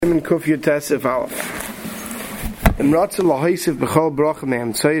Siman Kuf Yotesef Aleph.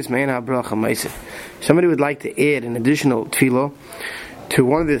 Somebody would like to add an additional tefillah to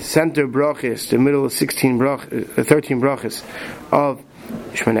one of the center brachas, the middle of 13 brachas of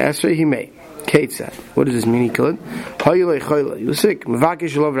Shemana Esrei, he may. Ketzad. What does this mean? He could. You're sick. You could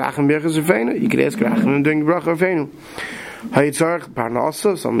ask Rachamim during the bracha of Feinu. Hayitzarech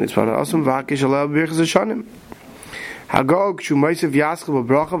Parnasa, someone is Parnasa, Vakish Allah Birchas Hashanim. Hagog Kshu Moisef Yaskal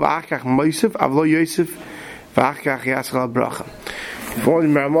Bracha, Vachkach Moisef, Avlo Yosef, Vachkach Yaskal Bracha. What the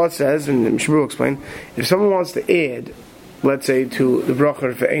Maramot says, and the Mishmur will explain, if someone wants to add, let's say, to the bracha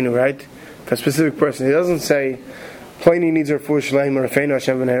of Feinu, right, for a specific person, he doesn't say, Pliny needs a Refuah Shalem or a Feinu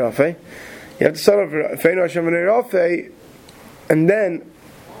Hashem V'nei Rafeh. You have to start off with Feinu Hashem V'nei Rafeh, and then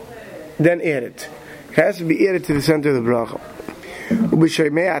add it. It has to be added to the center of the bracha.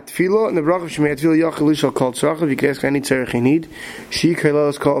 Ub'shemei atfilo, and the bracha of Shemei atfilo yachal ishal kol tzarach. If you can ask any tzarech you need, she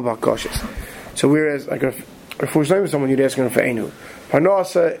kailos kol bakoshes. So whereas like a Refuah Shalem is someone you'd ask him for Einu,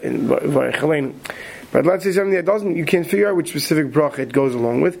 Parnasa in Varechaleinu. But let's say something that doesn't, you can't figure out which specific bracha it goes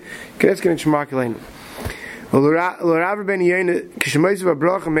along with. You can ask him in Shema Kileinu. L'Rav ben Yeina kishemoisav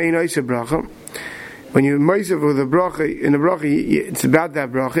bracha mein oisav bracha. When you moisav with a bracha in the bracha, it's about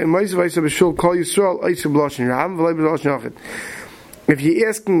that bracha. And moisav oisav b'shul kol Yisrael oisav b'loshin ram v'lei b'loshin achid. If you're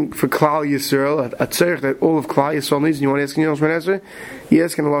asking for Klal Yisrael, a tzarech that all of Klal Yisrael needs, and you want to ask in Yom Shemana Esrei, you're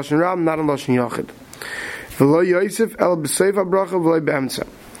asking a loshin ram, not a loshin yachid. V'lo Yosef el b'seif bracha v'lei b'emtza.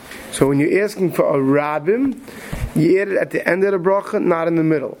 So when you're asking for a rabbim, you add it at the end of the bracha, not in the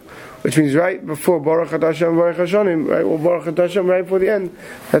middle. Which means right before Baruch Atah Hashem Baruch Hashanim, right? Well, Baruch Atah Hashem right before the end.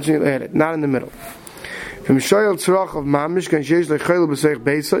 That's when you add it, not in the middle. From Shoyel Tzarach of Mamish, kan sheyesh lechayil b'seich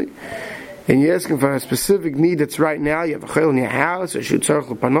beisai, and you're asking for a specific need that's right now. You have a chayil in your house, or shoot tzarach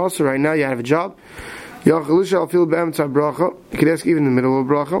l'panasa. Right now, you have a job. Yachalusha al fil be'emtzah bracha. You could ask even in the middle of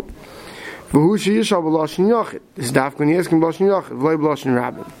bracha. V'hu sheyishal b'loshin yachid. This is dafka when you're asking b'loshin yachid, v'lei b'loshin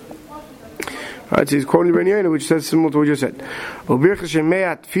rabbin. Right, so he's quoting Ben Yeina, which says similar to what you said. Ubircha shemei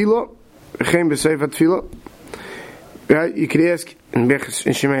atfilo, v'chein b'seif atfilo. Right, you could ask in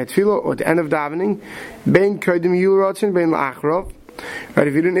shemei atfilo, or at the end of davening, bein kodim yul rotzen, bein la'achrav. Right,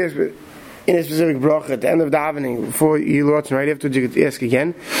 if you didn't ask in a specific bracha at the end of davening before yul rotzen, right after you could ask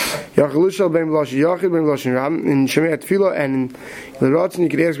again. Yachalushal bein b'loshin yachid, bein b'loshin ram. In shemei atfilo and in yul rotzen, you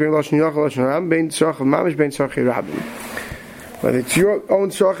could ask bein b'loshin yachid, b'loshin ram, bein tzarach of mamish, bein tzarach rabbin. Whether it's your own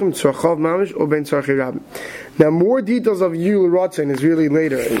tzarachim, tzarachav mamish, or ben tzarachim rabbin. Now, more details of Yul Ratzin is really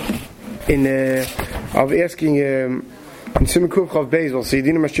later of asking in Siman Kuf Chav Beis. We'll see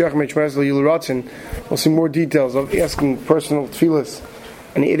Dina Mashiach Meichmazel Yul Ratzin. We'll see more details of asking personal tefillas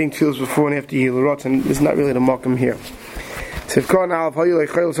and eating tefillas before and after Yul Ratzin. This is not really the makam here. So if Khan Alf Hayulei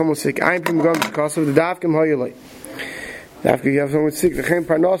Chayil someone sick, I'm from Gam because of the Dafkim Hayulei. Dafka you have someone sick. The Chem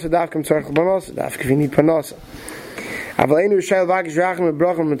Parnasa Dafkim Tzarach Parnasa. Dafka if you need Parnasa. See, the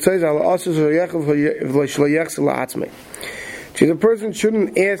person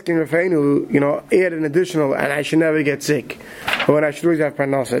shouldn't ask in Rafeinu, add an additional, and I should never get sick, or when I should always have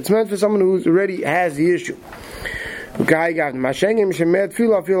parnasa. It's meant for someone who already has the issue. In Shemeat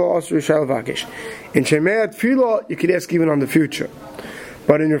Tfilah, you could ask even on the future.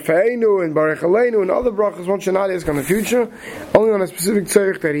 But in Rafeinu and Baruch Aleinu and other brachas, one should not ask on the future, only on a specific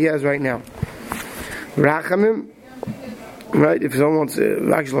tzarech that he has right now. Rachamim. Right, if someone wants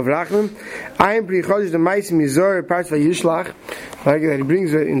actually of Rachamim, I am pretty chodesh the Maisim Yizor Parsh Vayishlach, like that he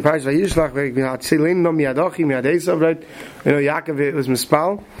brings it in Parsh Vayishlach, where he Tzilein no miyadochi miyadesav, right? Yaakov it was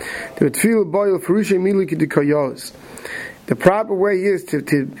mispal. The tefillah boil Farusha Miliki de Koyos. The proper way is to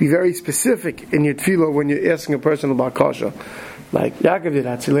be very specific in your tefillah when you're asking a person about kosher, like Yaakov did.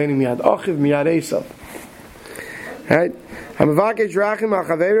 Tzilein miyadochi miyadesav. Right. We know Hashem,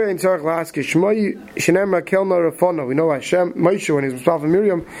 Moshe, when he was responsible for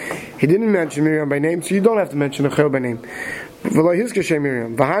Miriam, he didn't mention Miriam by name, so you don't have to mention Rachel by name. We already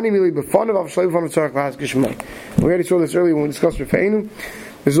saw this earlier when we discussed Rafeinu.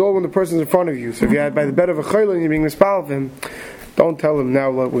 This is all when the person is in front of you. So if you're by the bed of a chayil and you're being mispal of him, don't tell him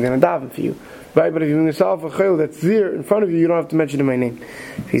now, look, we're going to daven for you. Right? But if you're being mispal of a chayil that's there in front of you, you don't have to mention him by name.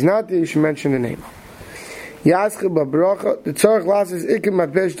 If he's not there, you should mention the name. The tzarech las is ikim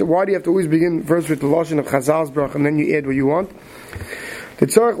matbesh. Why do you have to always begin first with the lashon of Chazal's bracha and then you add what you want? The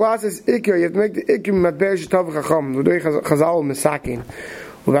tzarech las is ikir. You have to make the ikim matbesh tav chacham. The way Chazal misakin.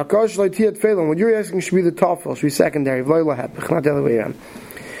 Uvakosh loitiyat feilon. What you're asking should be the tafel. Should be secondary. V'loy lahepech. Not the other way around.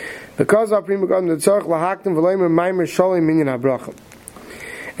 Because our prima god the tzarech lahaktim v'leimer maimer shalim minyan habracha.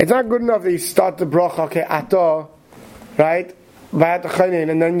 It's not good enough that you start the bracha okay atah, right? And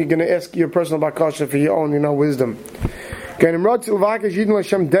then you're going to ask your personal bakasha for your own, wisdom.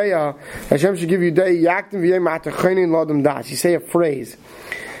 Hashem should give you day. You say a phrase.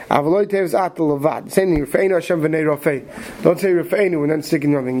 Don't say Rafeinu and then stick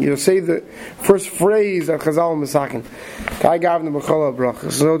in nothing. You'll say the first phrase of Chazal Masakin. Kai Gavna B'chol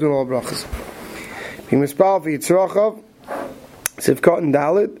HaBrachas. So do all brachas. B'mispal V'yitzrachov Sivkot and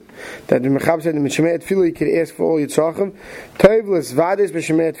Dalit, that the Mechab said in Mishmei Tefillah you could ask for all Yitzrachim. Tovlis Vades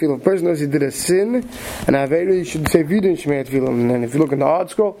B'Shemei Tefillah. If a person knows he did a sin and Aveira, you should say Vidu in Shemei Tefillah. And then if you look in the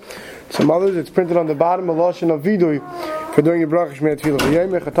hard scroll, some others it's printed on the bottom a Lashon of Vidu for doing your bracha Shemei Tefillah.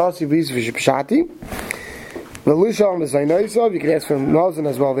 V'yayim Echatasi V'yiz V'shipshati. V'lushalom V'zaynaisav. You can ask for Nazan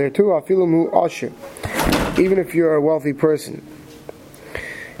as well there too. Afilu Mu Asher. Even if you're a wealthy person.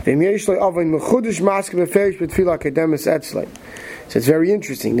 So it's very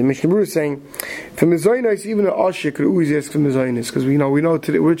interesting. The Mishnah Berurah is saying, for Mezainis, even an Asher could always ask for Mezainis, because we know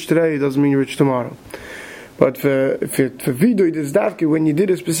today, rich today doesn't mean you're rich tomorrow. But for Vidui, this Davke, when you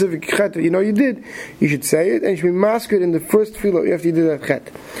did a specific chet, you did, you should say it, and you should be masked in the first tefillah after you did that chet.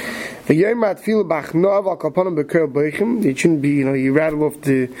 It shouldn't be, you rattle off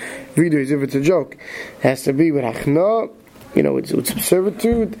the Vidui as if it's a joke. It has to be with Achna. With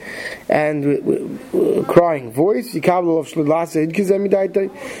servitude and with crying voice. You're not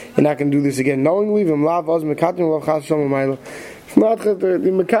going to do this again knowingly. The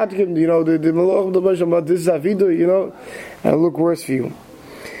this is Avidu, and it'll look worse for you.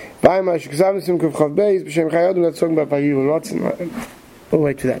 That's talking about we'll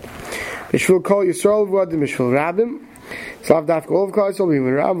wait for that. Mishvil call Yisrael Vadim Mishvil Rabim. Slav Dafka all of Kais will be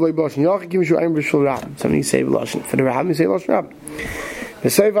when Rab Loi Boshin Yachim Kimshu Aim Bishvil Rabim. Somebody say Boshin for the Rabim, you say Boshin Rabim. The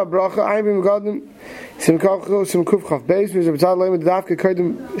Seifa Bracha Aim Bim Gadim Sim Kachlo Sim Kuf Chaf Beis Mishvil B'Tzad Leim Dafka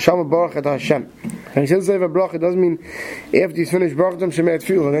Kodim Shama Baruch At Hashem. And he says Seifa Bracha doesn't mean after he's finished Baruch Tam Shemet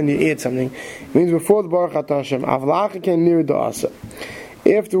Tefillah and then you eat something. It means before the Baruch At Hashem. Avlacha came near the Asa.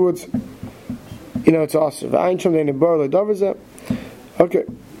 Afterwards, it's Asa. V'Ain Shem Dein Bar Le'Davaza. Okay.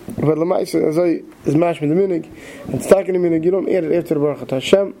 But Lamaisa, as I is mashma the minig, and stacking the minig, you don't add it after the Baruch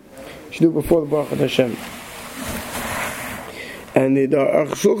Hashem. You should do it before the Baruch Hashem. And the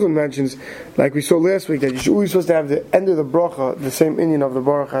Shulchan mentions, like we saw last week, that you're always supposed to have the end of the bracha, the same inyan of the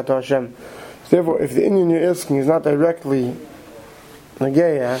Baruch Hashem. So therefore, if the inyan you're asking is not directly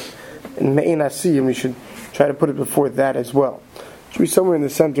Nageya and Me'in Asiyim, you should try to put it before that as well. It should be somewhere in the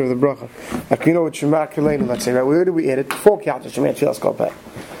center of the bracha. Like with Shema Kileinu, let's say, right? Where do we add it? Before Kiyat Hashem, Tfilas Kol Peh.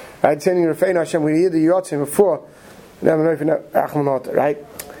 Right, saying Rafeinu Hashem, we hear the Yotzim before, right?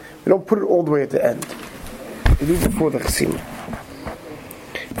 We don't put it all the way at the end. We do it before the Chesima.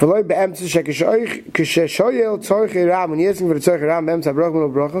 When you're asking for the Tzorch Ram, Be'emtza Bracha Melo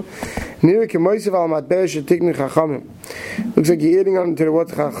Bracha, Nira Kemoisev Al Matbeh Shetiknu Chachamim. Looks like you're adding on to what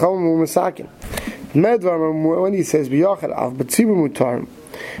Chachamim were Masakin. Medvar, when he says B'yachad Av B'tzibur Mutarim,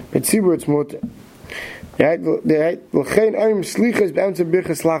 B'tzibur it's Mutar. We'll see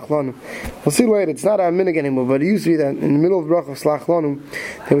later, it's not our minig anymore, but it used to be that in the middle of bracha slach lanu,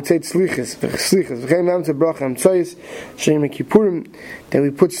 they would say slichas, that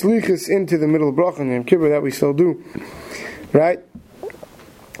we put slichas into the middle of bracha, and Yom Kippur, that we still do, right?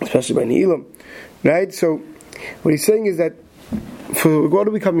 Especially by Ne'ilam, right? So, what he's saying is that, for what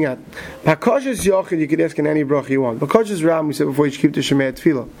are we coming at? Pakashas Yochid, you could ask in any bracha you want. Pakashas Ram, we said before, you should keep the Shemei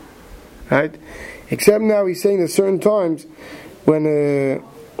Tefillah, right? Except now he's saying at certain times when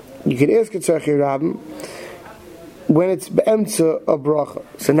you can ask at Tzarchei Rabim when it's be'emtza a bracha.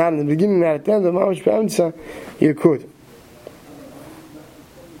 So not in the beginning, not at the end of mamash be'emtza, you could.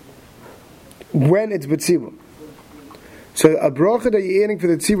 When it's b'tzibur. So a bracha that you're adding for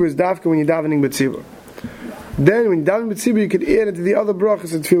the tzibur is dafka when you're davening b'tzibur. Then when you're davening b'tzibur, you could add it to the other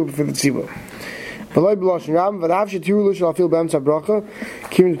brachas that feel for the tzibur. V'loi b'loshin Rabim v'dav shetiru lushal afil be'emtza bracha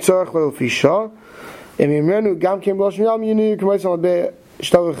kim tzarech v'el fisha. If you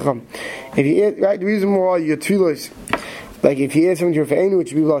add, right, the reason why your tefillah is, like if you add something to your fe'enu, it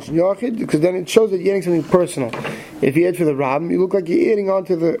should be Lashon Yachid, because then it shows that you're adding something personal. If you add for the Rabbim, you look like you're adding on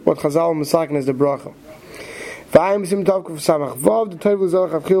to what Chazal Masakin is the bracha. The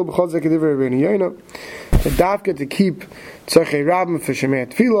dafka to keep Tzarchei Rabbim for Shemei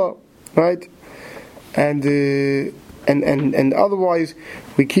Tefillah, right? And otherwise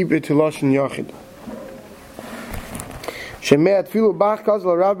we keep it to Lashon Yachid. Shemei Tefillah Bach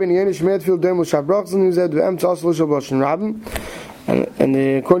Kazal Rabbin Yeni Shemei Tefillah Demul Shabrachzon who said V'emtz Asal Shal Lashon Rabbin, and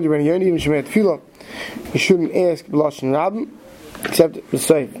according to Rabbi Yoni, even Shemei Tefillah you shouldn't ask Lashon Rabbin except the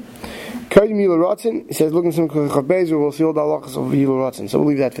Seif. Kodim Yilo Ratzin, he says, look in some Chav Beis, we'll see all the halachas of Yilo Ratzin, so we'll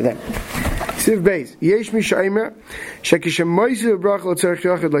leave that for them. Siv Beis, Yesh Mi Shaimer, Shekishem Moise Bracha L'Tzarech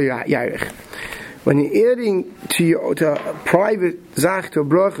Yachid Lo Yarech. when you're adding to a private zach to a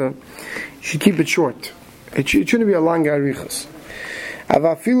bracha, you should keep it short. It shouldn't be a long arichas.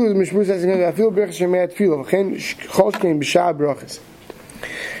 Avafilu the Mishmur says avafilu brachas shemayat filu v'chein cholshkein b'shah brachas.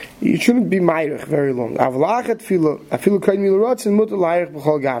 You shouldn't be ma'irich very long. Avlachat filu afilu kain milarotz and mutar la'irich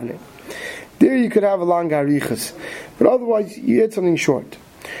b'chol gavne. There you could have a long arichas, but otherwise you add something short.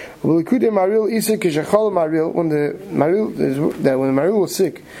 When the maril was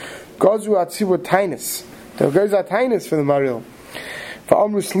sick, Gazu atzibur tainus. There goes a tainus for the maril. For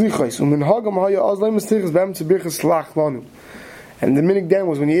amru slichos, umin hagam haya azleim slichos b'em tzibirchas slach lanu. And the minig then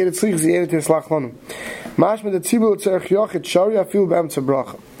was when he ate slichos, he ate it to slach lanu. Mashma the tzibur tzerich yachid shari afil b'em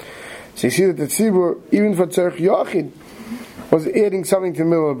tzabracha. So you see that the tzibur, even for tzerich yachid, was adding something to the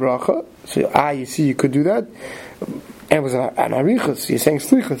middle of bracha. So you see you could do that. And it was an arichas. You're saying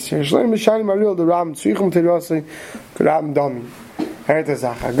slichos. You're shleim b'shani maril the ram tzrichum terasi ram dami. God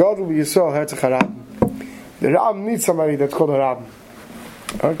will be Yisrael Herzach Harab. The Rab needs somebody that's called a Rab.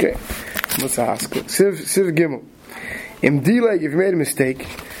 Okay. Let's ask. Siv Gimel. Im delay, if you made a mistake,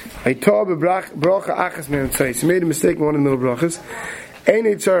 I told the bracha achas me and say, you made a mistake in one of the middle brachas. Ain't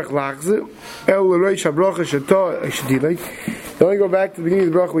tzarich lachze. El l'reish ha-bracha shata delay. You only go back to the beginning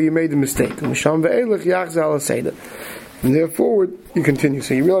of the bracha where you made the mistake. Misham ve'elech yachze ala seder. And therefore, you continue.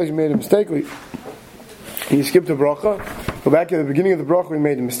 So you realize you made a mistake. You skip the bracha, go back to the beginning of the bracha where you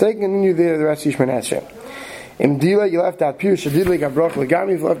made a mistake, and then you're there the rest of Yishman Hashem. In Dila, you left out Pirush Shadidlik HaBracha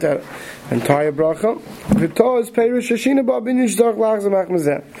L'Gami, you left out entire bracha. V'to is Pirush Shashina Ba Bin Yishdach Lach Zamach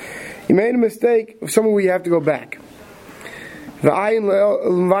Mazeh. You made a mistake of somewhere where you have to go back. V'ayin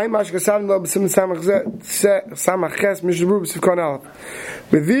L'vayim Mash Chasavim Lo B'sim Samach Ches Mishabur B'Siv Kon Aleph.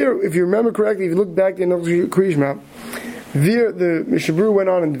 But there, if you remember correctly, if you look back in the Kriyishma, there the Mishabur went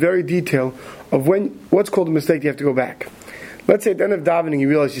on in very detail of what's called a mistake you have to go back. Let's say at the end of davening you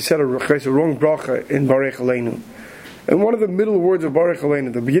realize you said a wrong bracha in Barech Aleinu. And one of the middle words of Barech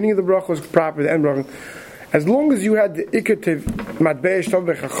Aleinu, the beginning of the bracha was proper, the end bracha. As long as you had the ikativ matbeish tov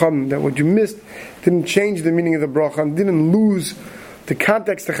bechacham, that what you missed didn't change the meaning of the bracha and didn't lose the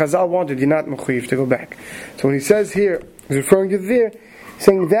context the Chazal wanted, you're not mechuyev to go back. So when he says here, he's referring to there,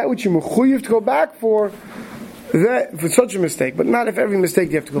 saying that which you're mechuyev to go back for such a mistake, but not if every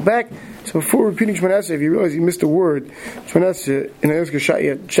mistake you have to go back. So before repeating Shemona Esrei, if you realize you missed a word, Shemona Esrei, in a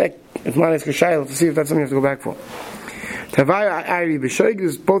check, if not Esker Shayla, to see if that's something you have to go back for. Tavaya Ari B'Shoig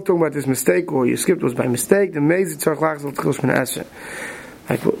is both talking about this mistake, or you skipped was by mistake. The Mezi Tzarech Lachzal T'chil Shemona Esrei.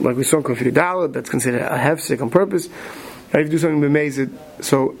 Like we saw in Kofir Dalet, that's considered a hefsek on purpose. If you do something with Mezi,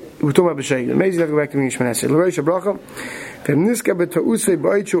 so we're talking about B'Shoig. The Mezi, you have to go back to meaning Shemona Esrei. L'Reish HaBracha. If you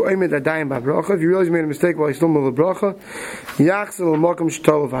realize you made a mistake while you stumbled the bracha,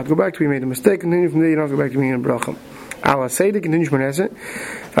 go back to where you made a mistake, continue from there, you don't have to go back to meaning the bracha. Allah say to continue Shemona Esrei.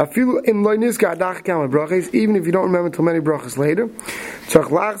 Even if you don't remember until many brachas later, you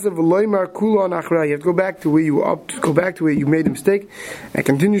have to go back to where you were up, go back to where you made a mistake, and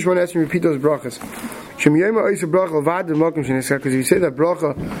continue Shemona Esrei and repeat those brachas. Because if you say that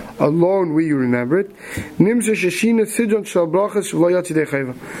bracha alone where you remember it,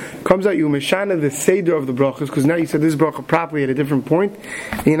 comes out you meshana the seder of the brachas, because now you said this bracha properly at a different point,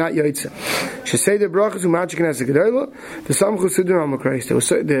 and you're not yaitza. The Samchus Siddur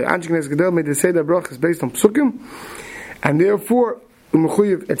the Anshek Gedel made the seder brachas based on psukim, and therefore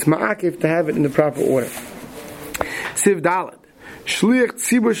it's ma'akev to have it in the proper order. Siv Dalet. Shliach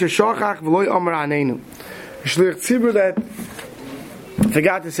tzibur sheshachach v'loy amar anenu. Shliach tzibur that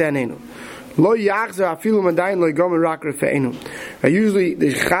forgot to say anenu. Lo yachzer afilu madayin lo yigom rak refeinu. Usually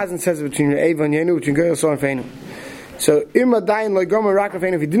the Chazan says between Eva and Yenu, between Goyal Sor and Feinu. So im madayin lo yigom rak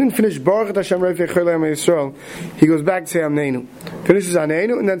refeinu. If he didn't finish Baruch Hashem Refei Chol Yisrael, he goes back to say Amneinu. Finishes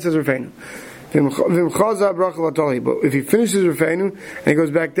anenu and then says Refeinu. But if he finishes Refeinu and he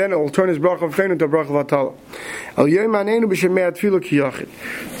goes back then, it will turn his bracha of Refeinu to a bracha of Atala.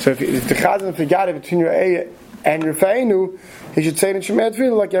 So if the Chazan forgot it between Re'eh and Refeinu, he should say it in Shemei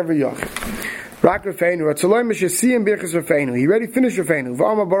Tefillah like every Yachid. Rak Refeinu, Ratzaloi Meshasiyim Birchas Refeinu. He already finished Refeinu.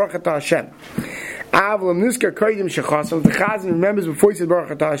 V'ama Baruch Atah Hashem. Avlam Niskar Koydim Shechasam. The Chazan remembers before he said Baruch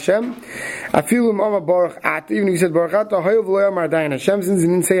Atah Hashem. Afilu Mama Baruch At. Even if he said Baruch Atah, Hoyev Lo Yomar Dayan Hashem. Since he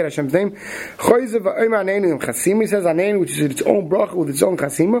didn't say Hashem's name, Choyzev V'Omer Anenu Chasima. He says Anenu, which is its own bracha with its own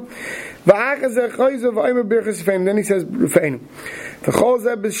Chasima. V'Achazeh Choyzev V'Omer Birchas Refeinu. Then he says Refeinu.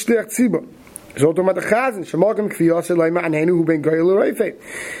 V'Cholzev B'Shliach Tzibah. So talking about the Chazan. Shemalkim Kfiyoseh Lo Yomar Anenu Hu Ben Goyel L'Reifei.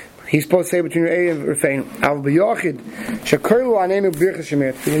 He's supposed to say between A and Refeinu. Al b'Yachid, shekarlu anenu b'irchas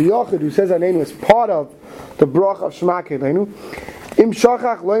shemet. The Yachid who says anenu is part of the bracha of Shema Keilenu. Im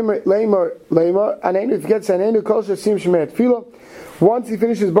shachach leimer anenu. If he gets anenu, kol shesim shemet tefillah. Once he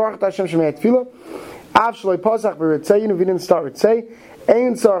finishes Baruch Hashem Shemei Tefillah, Av Shaloi Pasach B'Ritzei, if he didn't start Ritzei,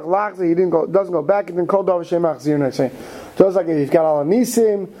 Ein Tzarech Lachzeh, doesn't go back, and then Kol Davar Shem Achzir Ritzei. Just like if you've got Al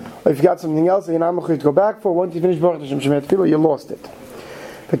Nisim, or if you've got something else that you're not going to go back for, once you finish Baruch Hashem Shemei Tefillah, you lost it.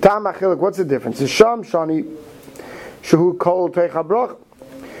 The Tam Achilek, what's the difference? The Sham Shani Shehu Kol Teicha Brach.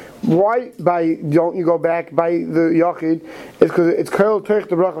 Why don't you go back by the Yachid? It's because it's Kol Teich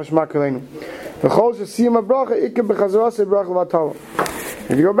the Brach Shema Keleinu. The Chol Shesiyam Bracha Ikke B'Chazras Brach L'Vatala.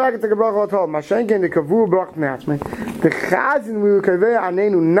 If you go back and take a Brach L'Vatala, Mashenken the Kavur Brach Neatzmei. The Chazin we will Kaveh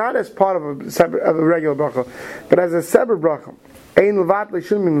Anenu not as part of a regular Bracha, but as a separate Bracha. Ein Levatli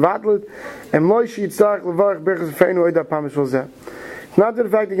Shilmin Vatlit and Moishi Yitzarech Levarech Berchas Feinu Oida Pamish Volzeh. It's not the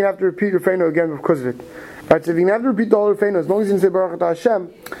fact that you have to repeat your Feinu again because of it. Right, so if you have to repeat the whole Feinu, as long as you say Baruch Atah Hashem,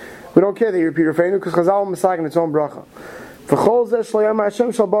 we don't care that you repeat your Feinu because Chazal Masakin its own bracha. Because as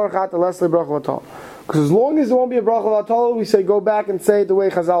long as there won't be a bracha v'atala, we say go back and say it the way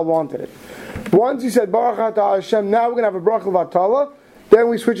Chazal wanted it. Once you said Baruch Atah Hashem, now we're going to have a bracha v'atala, then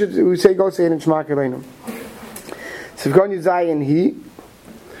we switch it, we say go say it in Shema Keleinu. So if going to Zayin He,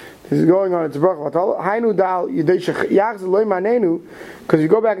 this is going on, it's a bracha v'atala. Hainu dal yidei yachz loy manenu, because you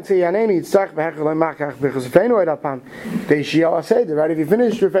go back and say Yanenu, it's tzach behechel loy machach b'chaz feinu edapan. They shiel aseder, right? If you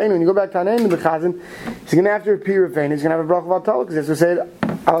finish your feinu and you go back to Yanenu the chazan, he's going to have to repeat your feinu. He's going to have a bracha v'atala because that's what said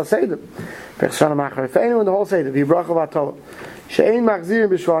al aseder. Bechshana machar feinu and the whole seder. Be bracha v'atala. She'ein machzir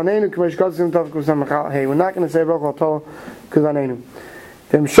b'shval Yanenu k'mesh katzim tov kusam machal. Hey, we're not going to say bracha v'atala because Yanenu.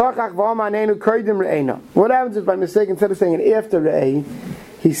 What happens if by mistake instead of saying it after Re'eh,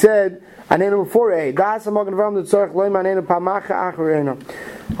 he said Anenu before Re'eh?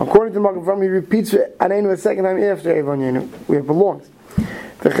 According to Magen Avraham, he repeats Anenu a second time after Re'eh. We have belongs.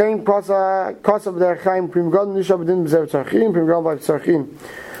 V'chein kosav derchaim prim god nisha b'din b'zer tzarchim prim god b'tzarchim.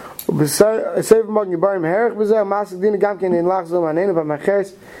 B'sev Magen Yibarim herech b'zer masik din gamken in lach zom Anenu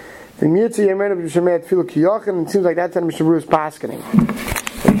b'maches. The Mirtzi Yemen b'shemei tefillah kiyachin, and it seems like that's how Mishnah Berurah is paskening.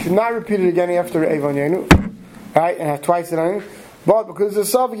 You should not repeat it again after Evan Yenu, right? And have twice it. But because the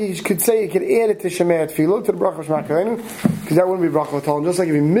Safik, you could say you could add it to Shemei Tefillah, to the Bracha Shema Keleinu, because that wouldn't be Bracha V'Tol. Just like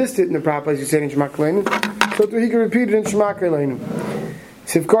if you missed it in the proper place, you say it in Shema Keleinu, so he could repeat it in Shema Keleinu.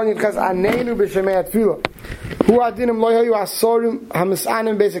 Sivkon Yitchaz Anenu b'Shemei Tefillah. Hu adinim lo yayu asorim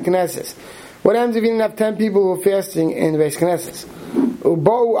hamisanim Beis HaKnesses. What happens if you didn't have 10 people who are fasting in the Beis HaKnesses?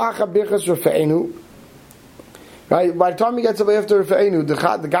 Ubou acha birchas rafeinu. Right? By the time he gets up after Rafeinu, the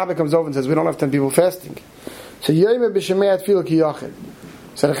Gabbai comes over and says, we don't have 10 people fasting. So Yoyme b'Shemei Tefillah ki yachid.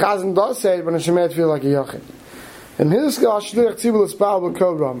 So the Chazan does say it, but Shemei Tefillah ki yachid. And his Shliach Tzibur l'spal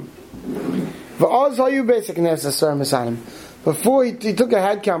b'kol ram. V'oz hayu Beis HaKnesses Sar Misanim. Before he took a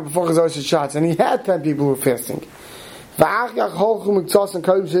head count before Chazal shots, and he had 10 people who were fasting. V'achgach holchum miktzos and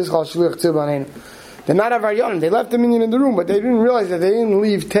kodim sheischal Shliach Tzibur aneinu. They're not a varyonim. They left the minion in the room, but they didn't realize that they didn't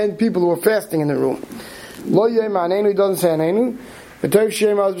leave 10 people who were fasting in the room. Lo yema anenu, he doesn't say anenu. The Torah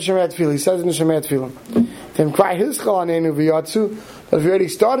shema b'Shemei Tefillah, he says in the Shemei Tefillah. Then cry his chal anenu v'yatzu. But if he already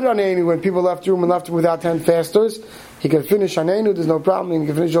started anenu when people left the room and left him without 10 fasters, he can finish anenu. There's no problem. He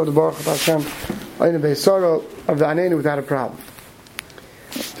can finish over the Baruch Hashem in the Beisara of the anenu without a problem.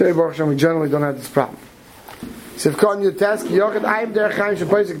 Today Baruch Hashem we generally don't have this problem. Sivkon Yotesk Yochid Ayim Derchaim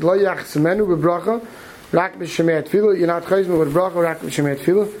Shepoisik Lo Yachsemenu b'Bracha. Rak b'Shemei Tefillah, you're not chayzim with bracha. Rak b'Shemei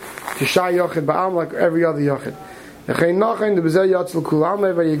Tefillah, Tisha Yochid Ba'am like every other Yochid. V'chein Nachin the B'zeh Yatzil Kulam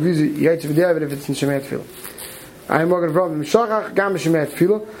Leva Yegvizu Yetz V'Dev if it's in Shemei Tefillah. I'm Magen Avraham Mishachach Gam b'Shemei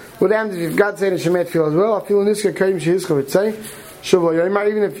Tefillah. What happens if you've got to say in Shemei Tefillah as well? I feel in this case Kayim Shehizcha would say Shavla Yoyimar,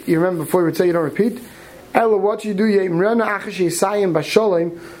 even if you remember before you would say you don't repeat. Ella, what you do Yim Rena Achash Yisayim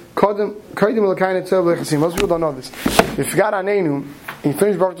Basholim Kodim L'Kayin Etzel L'Chasim. Most people don't know this. If you got Anenu and you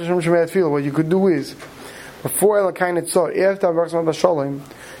finish Baruch Hashem Shemei Tefillah, what you could do is before Elakayin Etzor, after Baruch Hashem Basholim,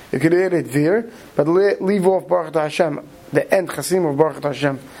 you could add it there, but leave off Baruch Hashem, the end Chasim of Baruch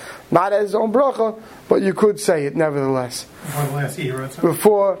Hashem. Not as his own bracha, but you could say it nevertheless.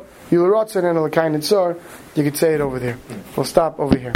 Before you Ratzon and Elakayin Etzor, you could say it over there. We'll stop over here.